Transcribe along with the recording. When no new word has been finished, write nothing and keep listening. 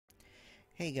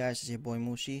Hey guys, it's your boy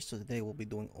Mushi. So today we'll be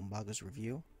doing Umbago's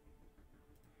review.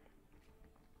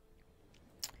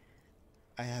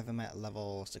 I have him at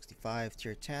level 65,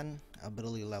 tier 10,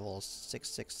 ability level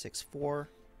 6664.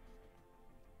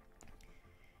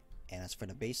 And as for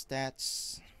the base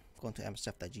stats, I'm going to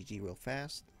msf.gg real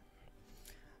fast.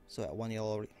 So at one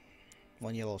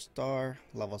yellow star,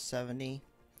 level 70.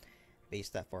 Base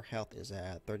stat for health is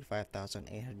at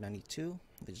 35,892,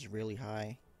 which is really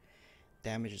high.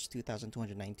 Damage is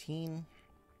 2,219.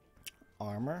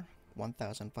 Armor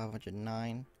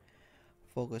 1,509.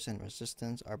 Focus and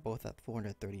resistance are both at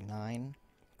 439.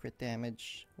 Crit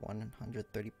damage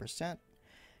 130%.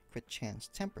 Crit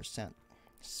chance 10%.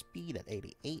 Speed at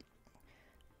 88.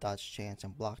 Dodge chance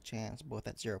and block chance both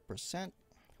at 0%.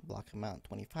 Block amount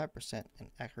 25%.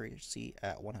 And accuracy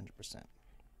at 100%.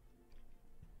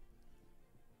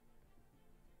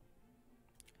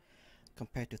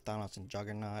 Compared to Thanos and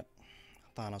Juggernaut,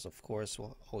 Thanos of course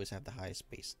will always have the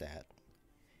highest base stat.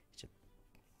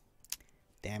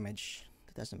 Damage,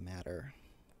 it doesn't matter.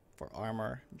 For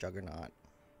armor, Juggernaut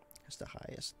is the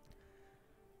highest.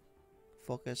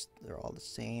 Focus, they're all the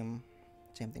same.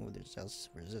 Same thing with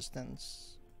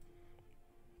resistance.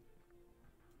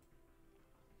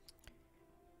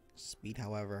 Speed,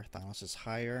 however, Thanos is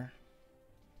higher,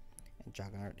 and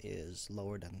Juggernaut is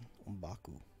lower than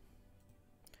Baku.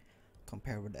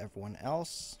 Compared with everyone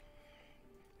else,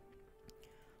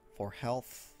 for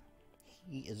health,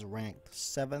 he is ranked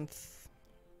 7th.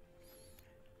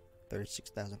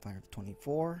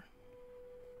 36,524.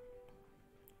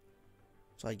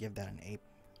 So I give that an A.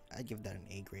 I give that an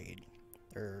A grade.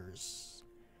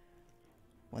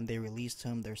 When they released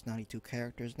him, there's 92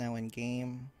 characters now in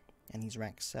game, and he's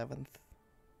ranked 7th.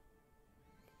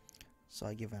 So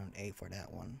I give him an A for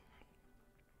that one.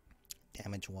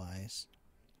 Damage wise,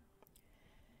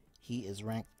 he is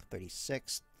ranked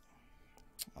 36th.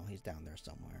 Oh, he's down there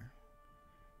somewhere.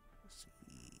 Let's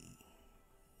see.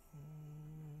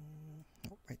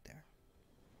 Oh, right there.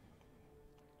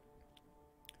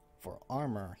 For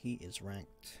armor, he is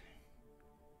ranked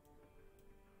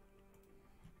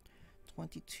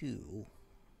 22.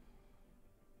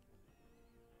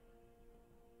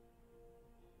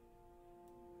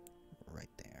 Right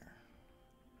there.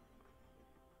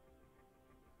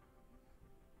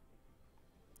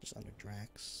 Just under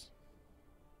Drax.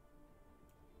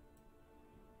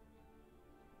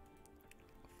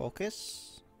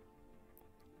 Focus.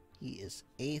 He is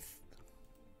 8th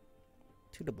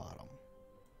to the bottom.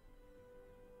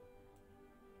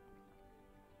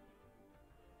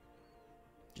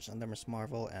 Just under Miss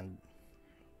Marvel and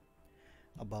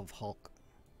above Hulk.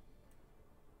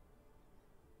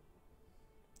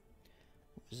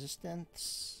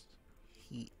 Resistance.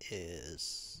 He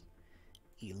is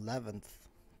 11th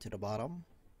to the bottom.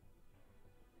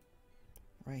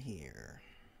 Right here.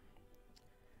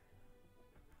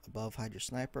 Above Hydra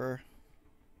Sniper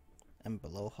and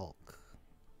below Hulk.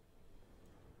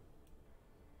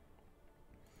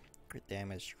 Crit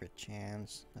damage, crit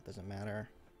chance, that doesn't matter.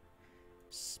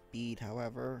 Speed,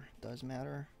 however, does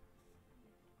matter.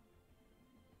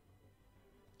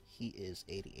 He is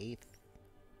 88th.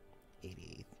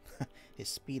 88th. His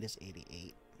speed is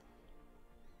 88.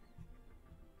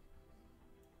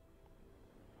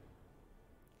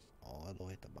 All the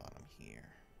way at the bottom here.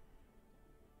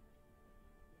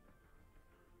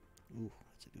 Ooh,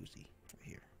 that's a doozy right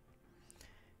here.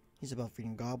 He's above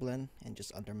Green Goblin and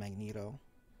just under Magneto.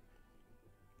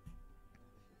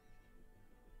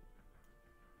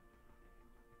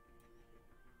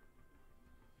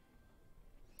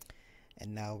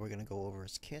 And now we're gonna go over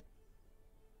his kit.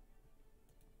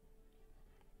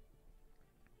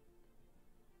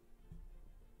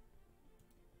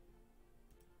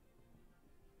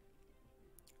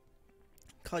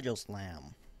 Cudgel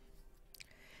Slam.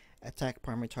 Attack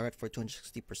primary target for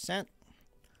 260%.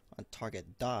 On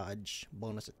target dodge,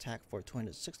 bonus attack for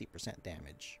 260%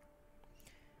 damage.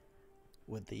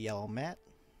 With the yellow mat,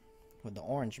 with the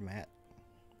orange mat,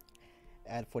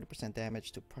 add 40%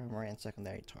 damage to primary and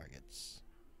secondary targets.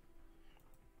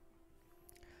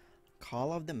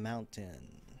 Call of the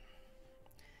Mountain.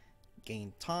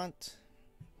 Gain taunt,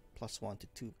 +1 to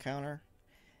 2 counter.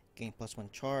 Gain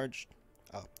 +1 charge,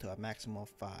 up to a maximum of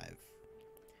 5.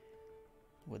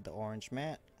 With the orange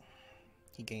mat,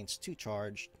 he gains 2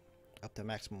 charge, up to a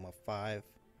maximum of 5,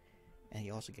 and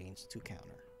he also gains 2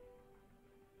 counter.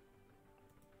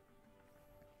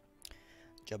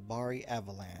 Jabari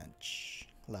Avalanche,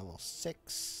 level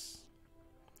 6,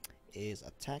 is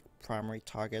attack primary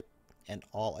target and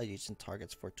all adjacent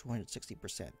targets for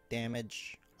 260%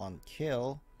 damage. On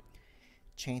kill,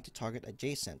 chain to target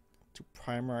adjacent to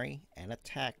primary and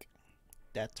attack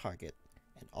that target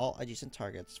and all adjacent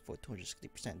targets for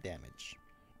 260% damage.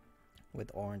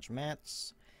 With orange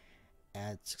mats,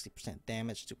 add 60%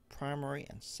 damage to primary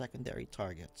and secondary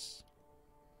targets.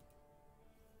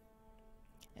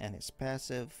 And his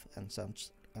passive,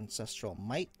 Ancestral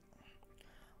Might.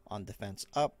 On defense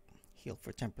up, heal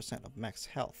for 10% of max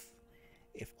health.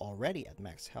 If already at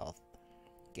max health,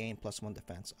 gain +1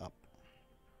 defense up.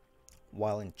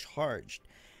 While in charged,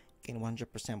 gain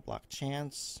 100% block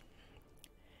chance,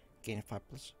 gain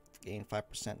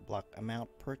 5% block amount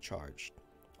per charge.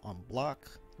 On block,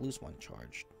 lose 1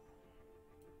 charge.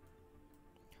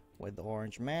 With the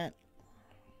orange mat,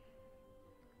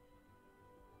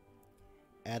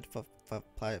 add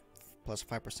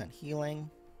 +5% healing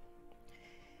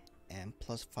and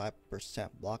 +5%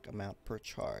 block amount per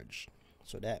charge.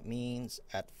 So that means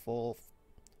at full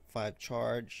 5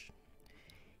 charge,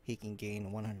 he can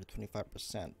gain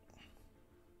 125%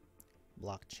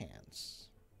 block chance.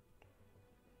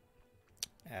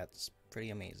 That's pretty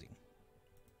amazing.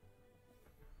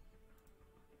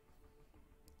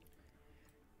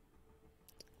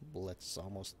 Blitz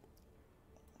almost.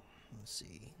 Let's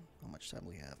see how much time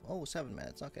we have. Oh, 7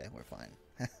 minutes. Okay, we're fine.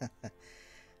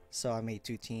 So I made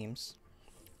 2 teams.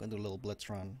 Gonna do a little blitz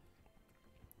run.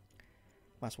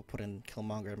 Might as well put in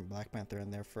Killmonger and Black Panther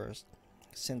in there first.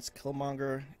 Since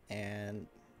Killmonger and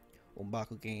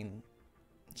Baku gain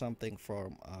something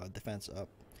from defense up,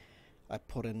 I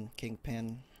put in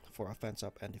Kingpin for offense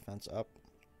up and defense up,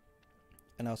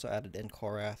 and also added in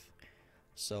Korath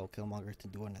so Killmonger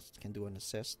can do an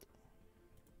assist.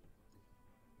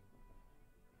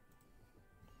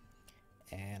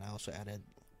 And I also added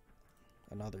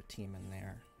another team in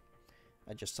there.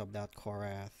 I just subbed out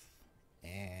Korath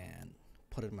and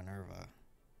put in Minerva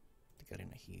to get in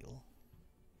a heal.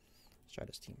 Let's try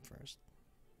this team first.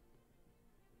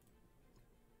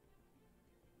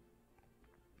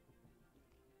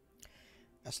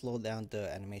 I slowed down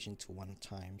the animation to 1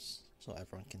 times so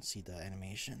everyone can see the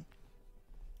animation.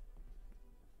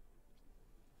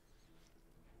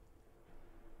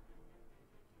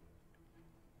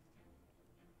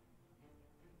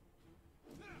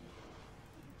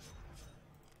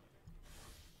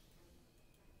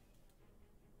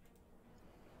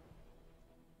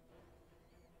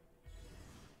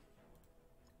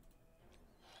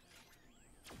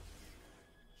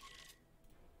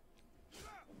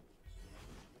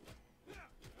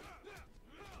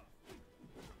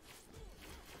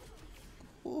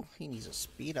 Ooh, he needs a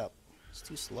speed up. It's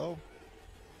too slow.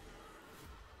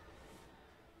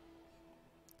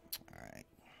 Alright.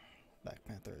 Black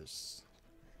Panther's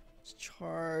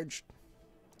charged.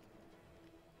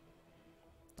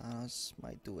 Thanos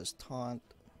might do his taunt.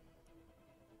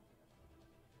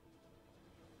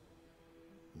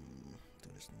 Do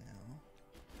this now.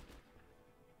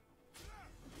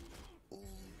 Ooh,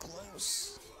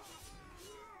 close.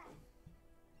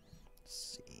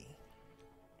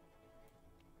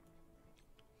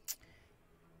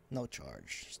 No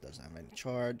charge. Just doesn't have any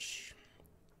charge.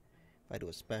 If I do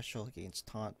a special, he gains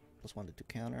taunt +1 to 2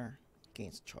 counter.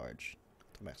 Gains charge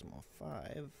to maximum of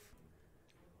 5.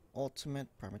 Ultimate,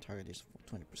 primary target is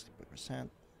 20%.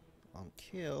 On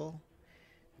kill,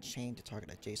 chain the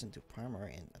target adjacent to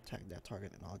primary and attack that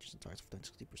target and all adjacent targets for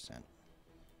 60%.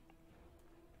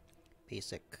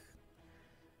 Basic,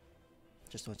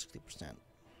 just 60%.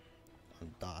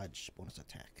 On dodge, bonus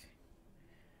attack.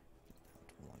 Down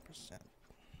to 1%.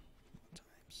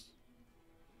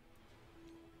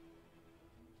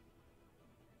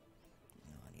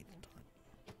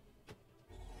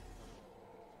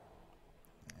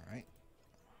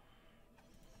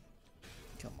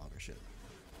 Killmonger shit.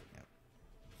 Yep.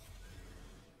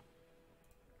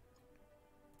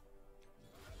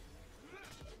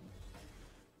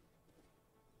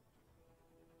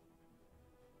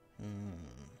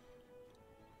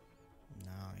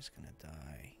 Now he's gonna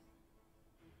die.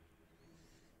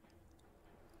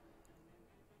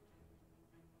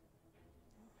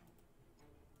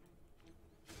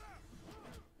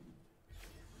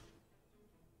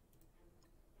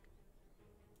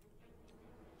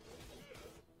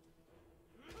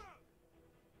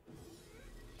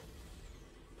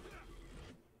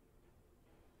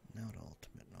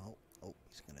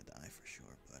 He's gonna die for sure,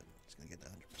 but he's gonna get the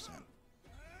 100%.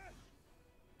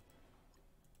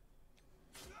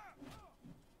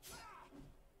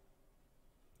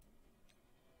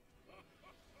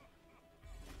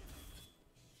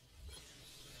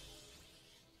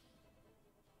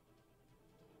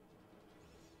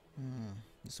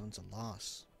 This one's a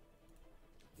loss.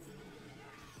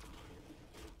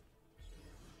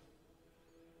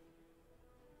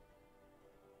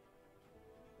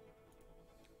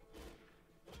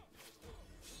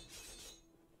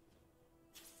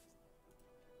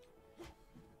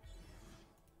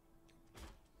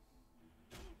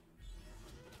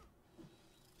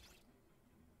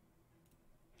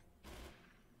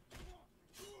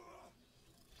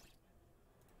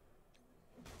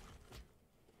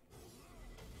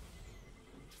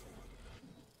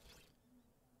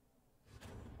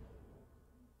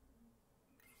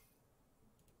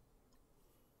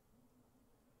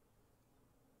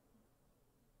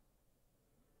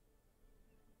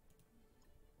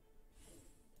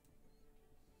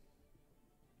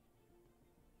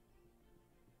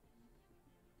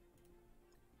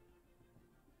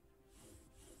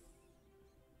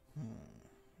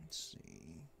 Let's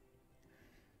see.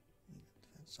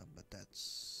 Defense up, but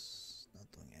that's not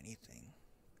doing anything.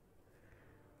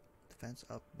 Defense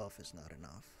up buff is not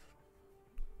enough.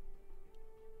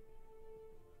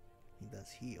 He does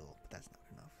heal, but that's not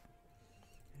enough.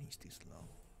 And he's too slow.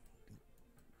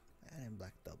 And in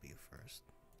black W first.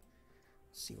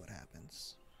 See what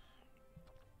happens.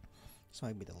 This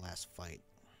might be the last fight.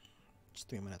 Just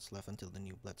 3 minutes left until the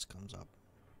new Blitz comes up.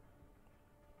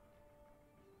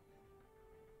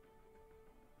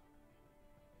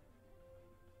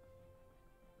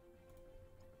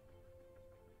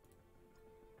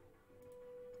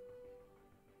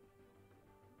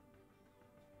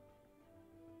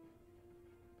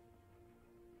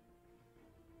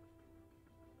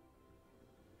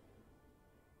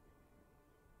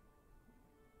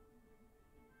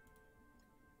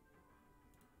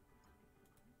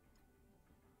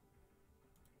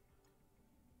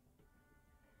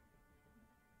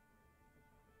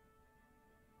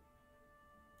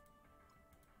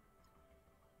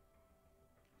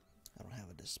 I don't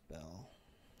have a dispel.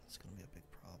 It's gonna be a big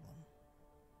problem.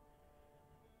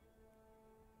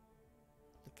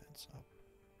 Defense up.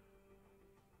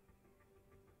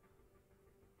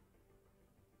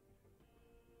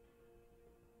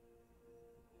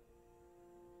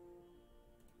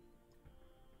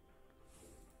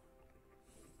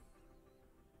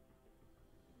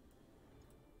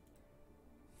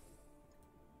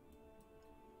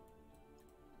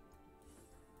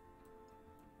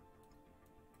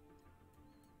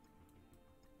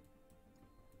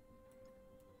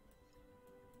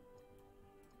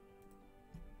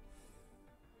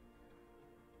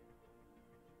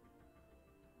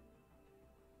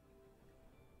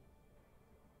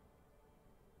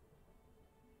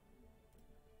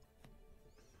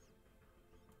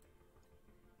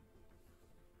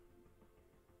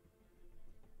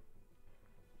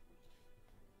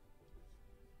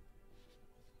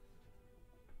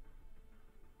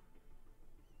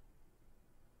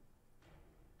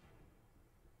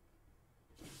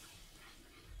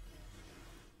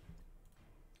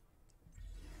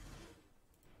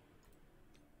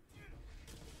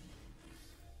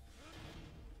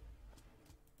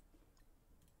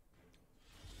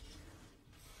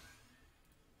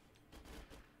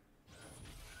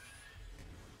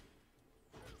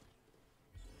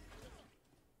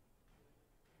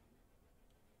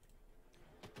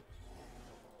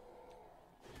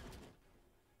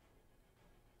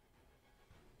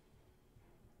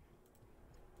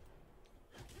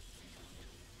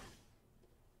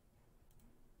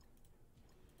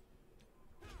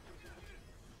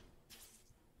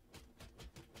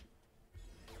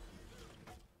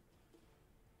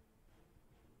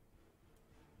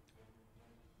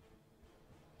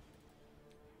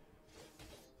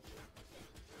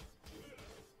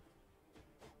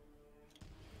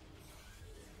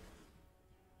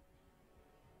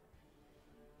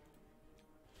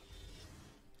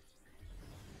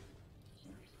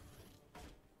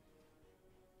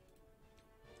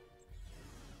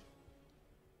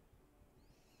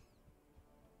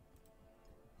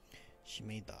 She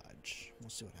may dodge. We'll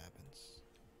see what happens.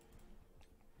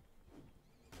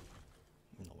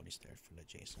 Nobody's there for the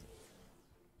Jason.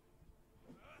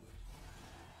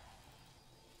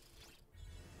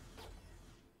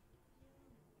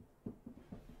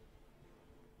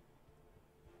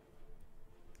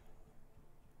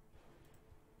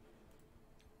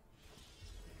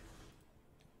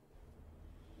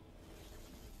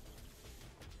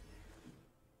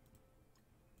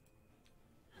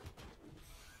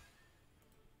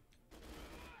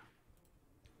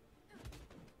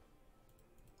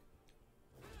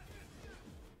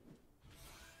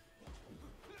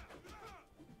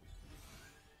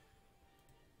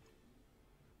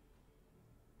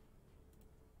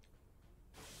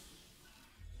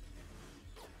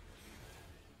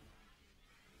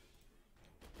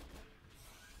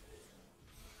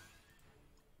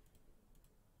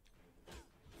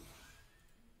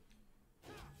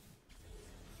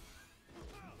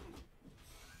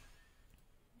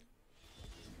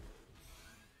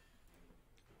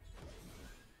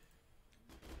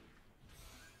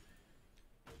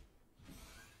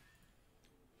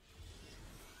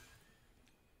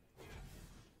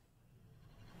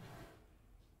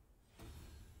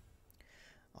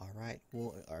 Alright, we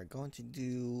are going to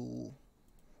do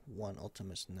one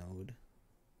Ultimus node.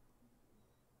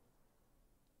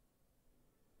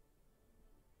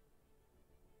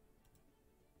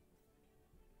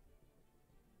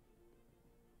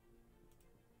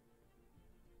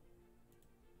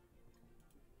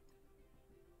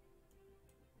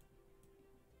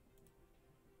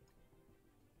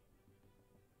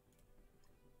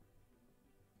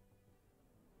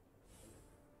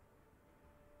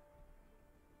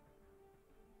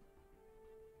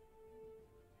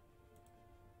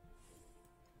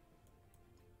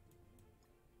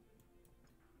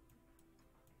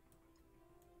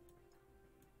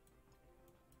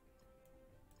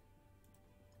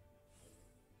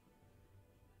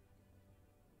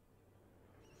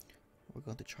 we're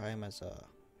going to try him as a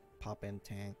pop-in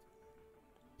tank,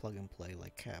 plug and play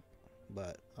like Cap,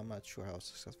 but I'm not sure how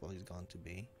successful he's going to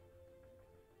be.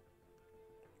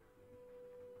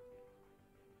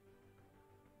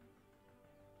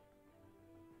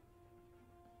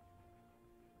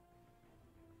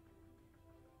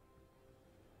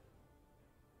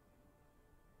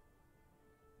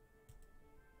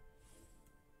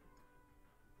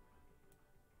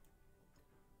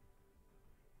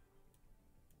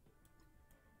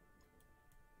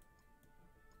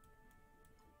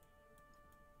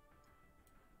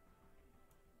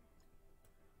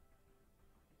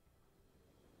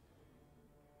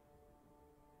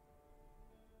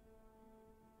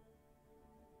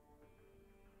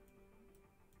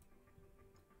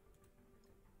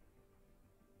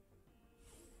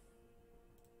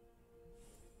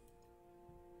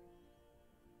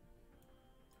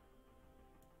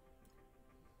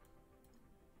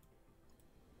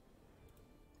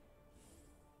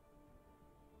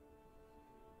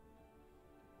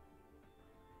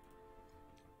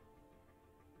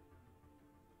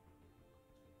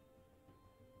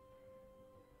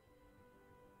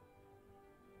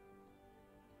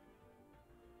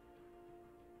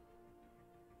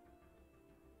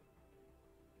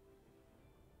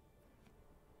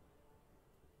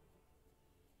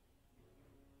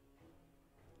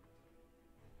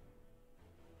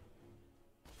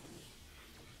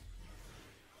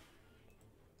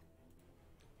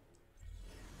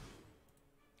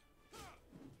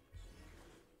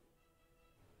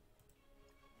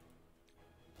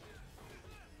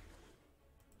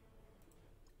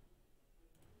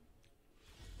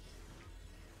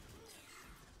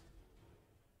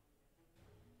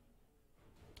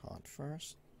 Taunt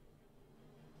first.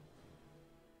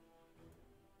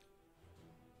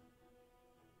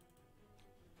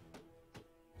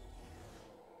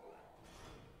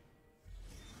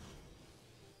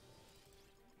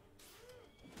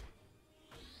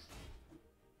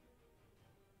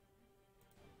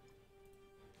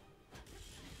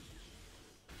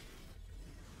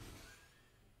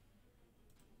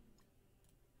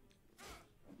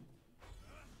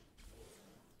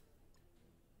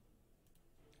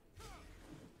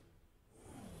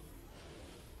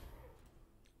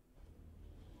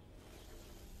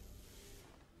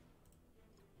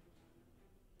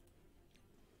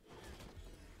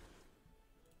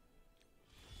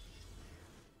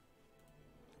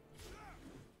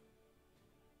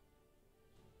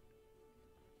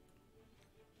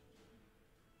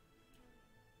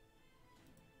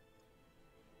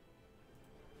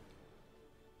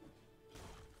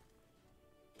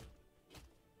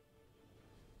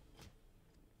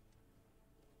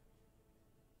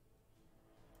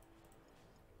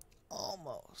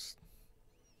 Almost.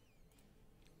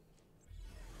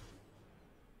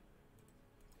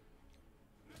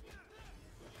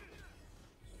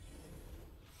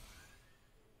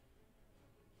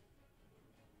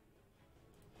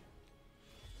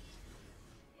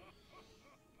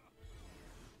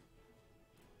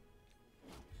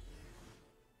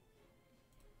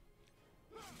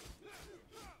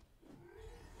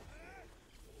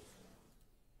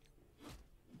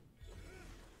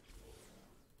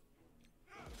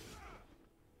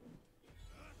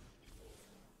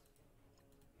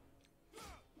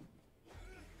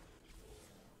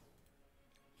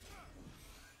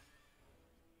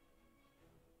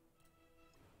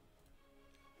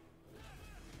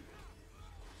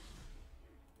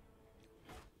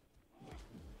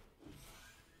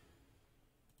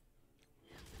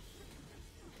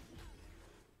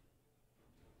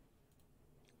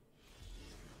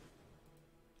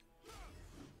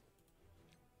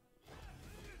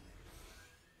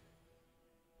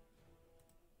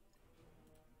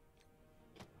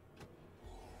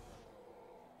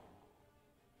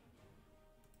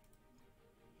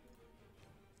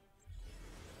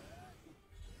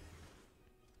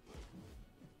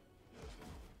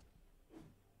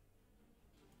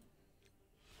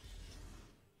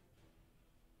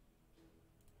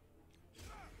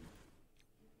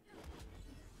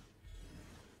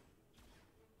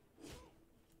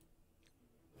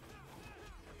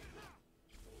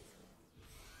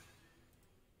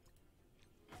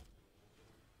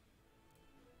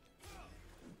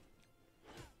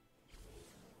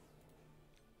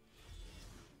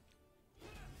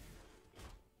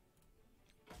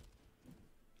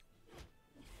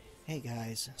 Hey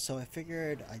guys, so I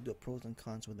figured I'd do pros and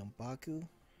cons with Baku.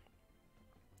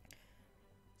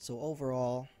 So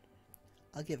overall,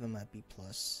 I'll give him a B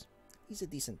plus. He's a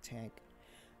decent tank,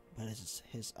 but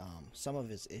his some of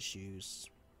his issues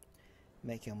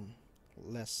make him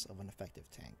less of an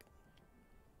effective tank.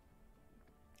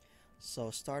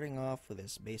 So starting off with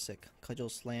this basic Cudgel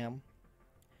Slam.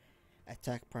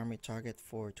 Attack primary target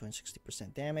for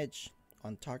 260% damage.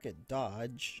 On target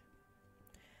dodge.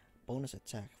 Bonus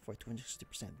attack for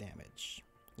 260% damage.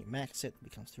 You max it,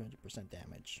 becomes 300%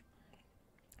 damage.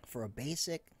 For a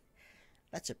basic,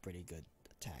 that's a pretty good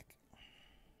attack.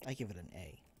 I give it an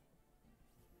A.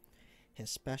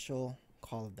 His special,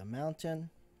 Call of the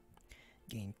Mountain.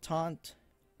 Gain taunt,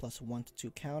 +1 to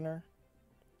 2 counter.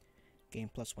 Gain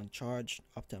 +1 charge,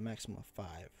 up to a maximum of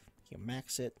 5. You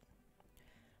max it.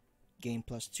 Gain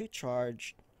 +2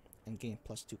 charge, and gain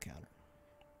 +2 counter.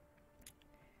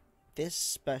 This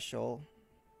special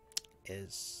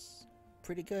is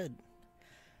pretty good.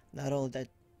 Not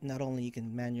only you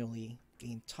can manually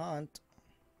gain taunt,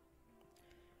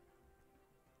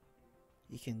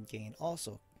 you can gain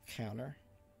also counter,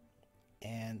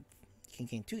 and you can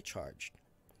gain 2 charge.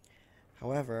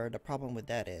 However, the problem with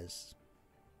that is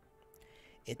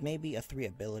it may be a 3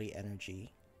 ability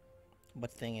energy,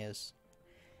 but the thing is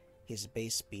his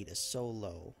base speed is so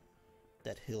low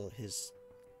that his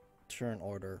turn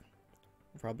order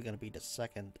probably going to be the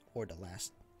second or the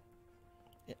last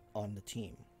on the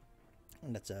team,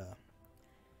 and that's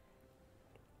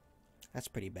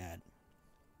pretty bad.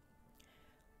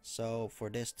 So for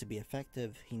this to be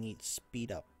effective, he needs speed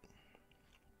up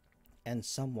and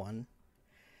someone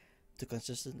to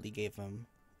consistently give him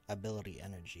ability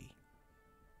energy.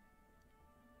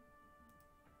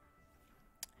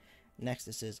 Next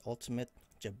is his ultimate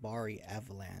Jabari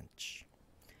Avalanche.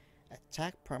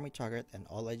 Attack primary target and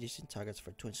all adjacent targets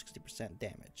for 260%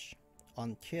 damage.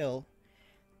 On kill,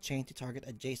 chain to target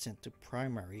adjacent to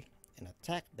primary and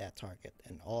attack that target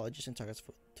and all adjacent targets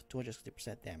for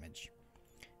 260% damage.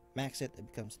 Max it, it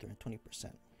becomes 320%.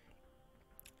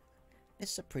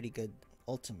 This is a pretty good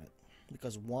ultimate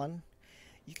because one,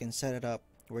 you can set it up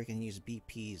where you can use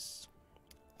BP's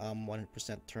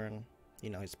 100% turn,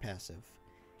 his passive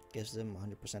gives them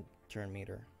 100% turn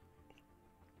meter,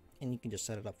 and you can just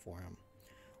set it up for him.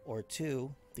 Or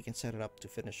two, you can set it up to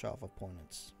finish off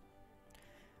opponents.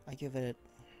 I give it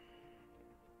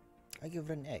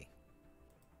an A.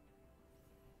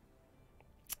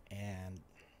 And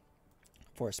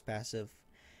for his passive,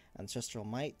 Ancestral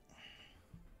Might.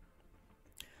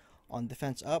 On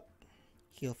defense up,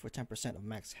 heal for 10% of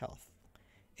max health.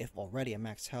 If already at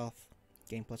max health,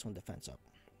 gain +1 defense up.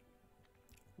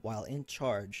 While in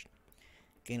charge,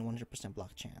 gain 100%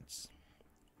 block chance.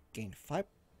 Gain 5%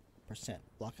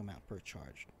 block amount per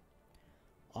charge.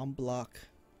 On block,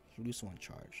 lose 1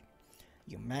 charge.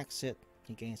 You max it,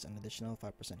 he gains an additional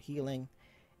 5% healing,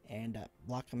 and that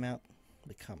block amount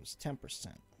becomes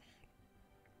 10%.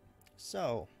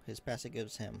 So his passive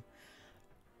gives him,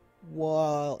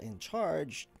 while in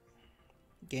charge,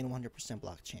 gain 100%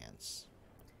 block chance,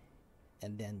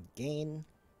 and then gain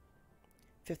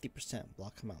 50%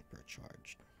 block amount per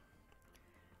charge.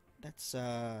 That's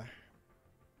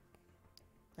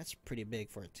pretty big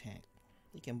for a tank.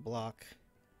 You can block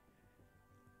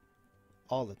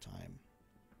all the time.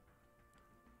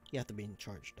 You have to be in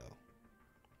charge though,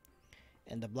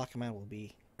 and the block amount will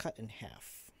be cut in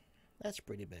half. That's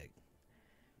pretty big.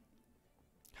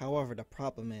 However, the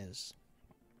problem is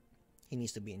he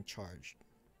needs to be in charge.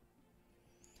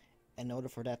 In order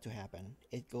for that to happen,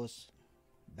 it goes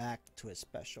back to his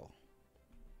special,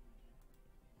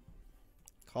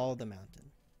 Call of the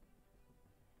Mountain.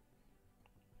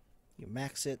 You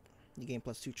max it, you gain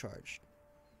 +2 charge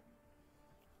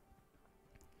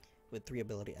with 3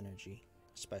 ability energy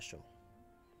special.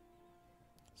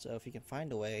 So if you can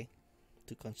find a way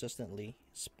to consistently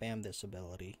spam this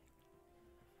ability,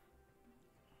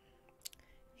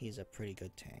 he's a pretty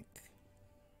good tank.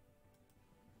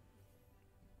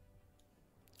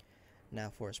 Now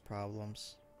for his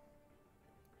problems.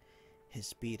 His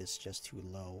speed is just too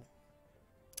low,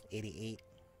 88.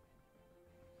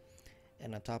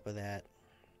 And on top of that,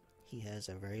 he has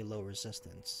a very low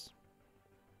resistance.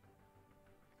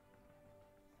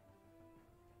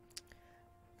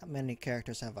 Not many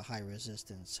characters have a high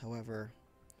resistance. However,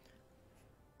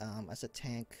 as a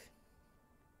tank,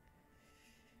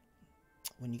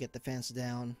 when you get the fence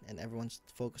down and everyone's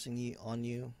focusing on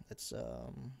you, that's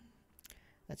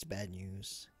bad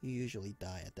news. You usually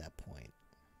die at that point.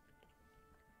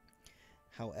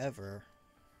 However,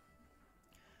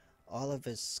 all of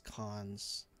his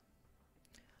cons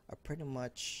are pretty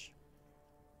much,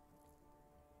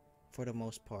 for the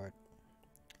most part,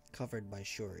 covered by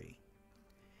Shuri.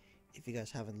 If you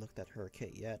guys haven't looked at her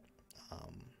kit yet,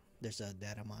 there's a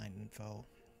data mine info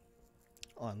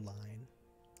online,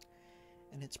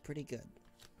 and it's pretty good.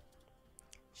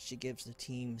 She gives the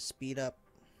team speed up,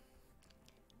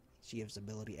 she gives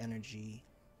ability energy,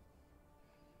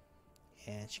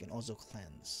 and she can also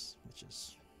cleanse, which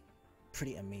is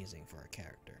pretty amazing for a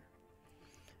character.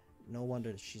 No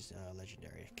wonder that she's a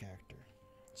legendary character.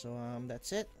 So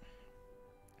that's it.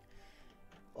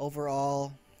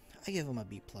 Overall, I give him a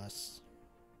B+.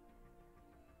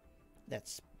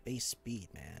 That's base speed,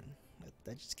 man.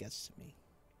 That just gets to me.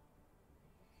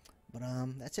 But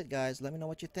that's it, guys. Let me know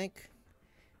what you think.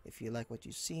 If you like what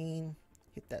you've seen,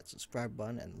 hit that subscribe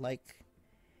button and like.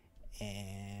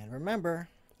 And remember,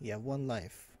 you have one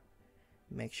life.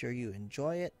 Make sure you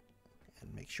enjoy it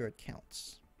and make sure it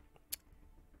counts.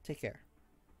 Take care.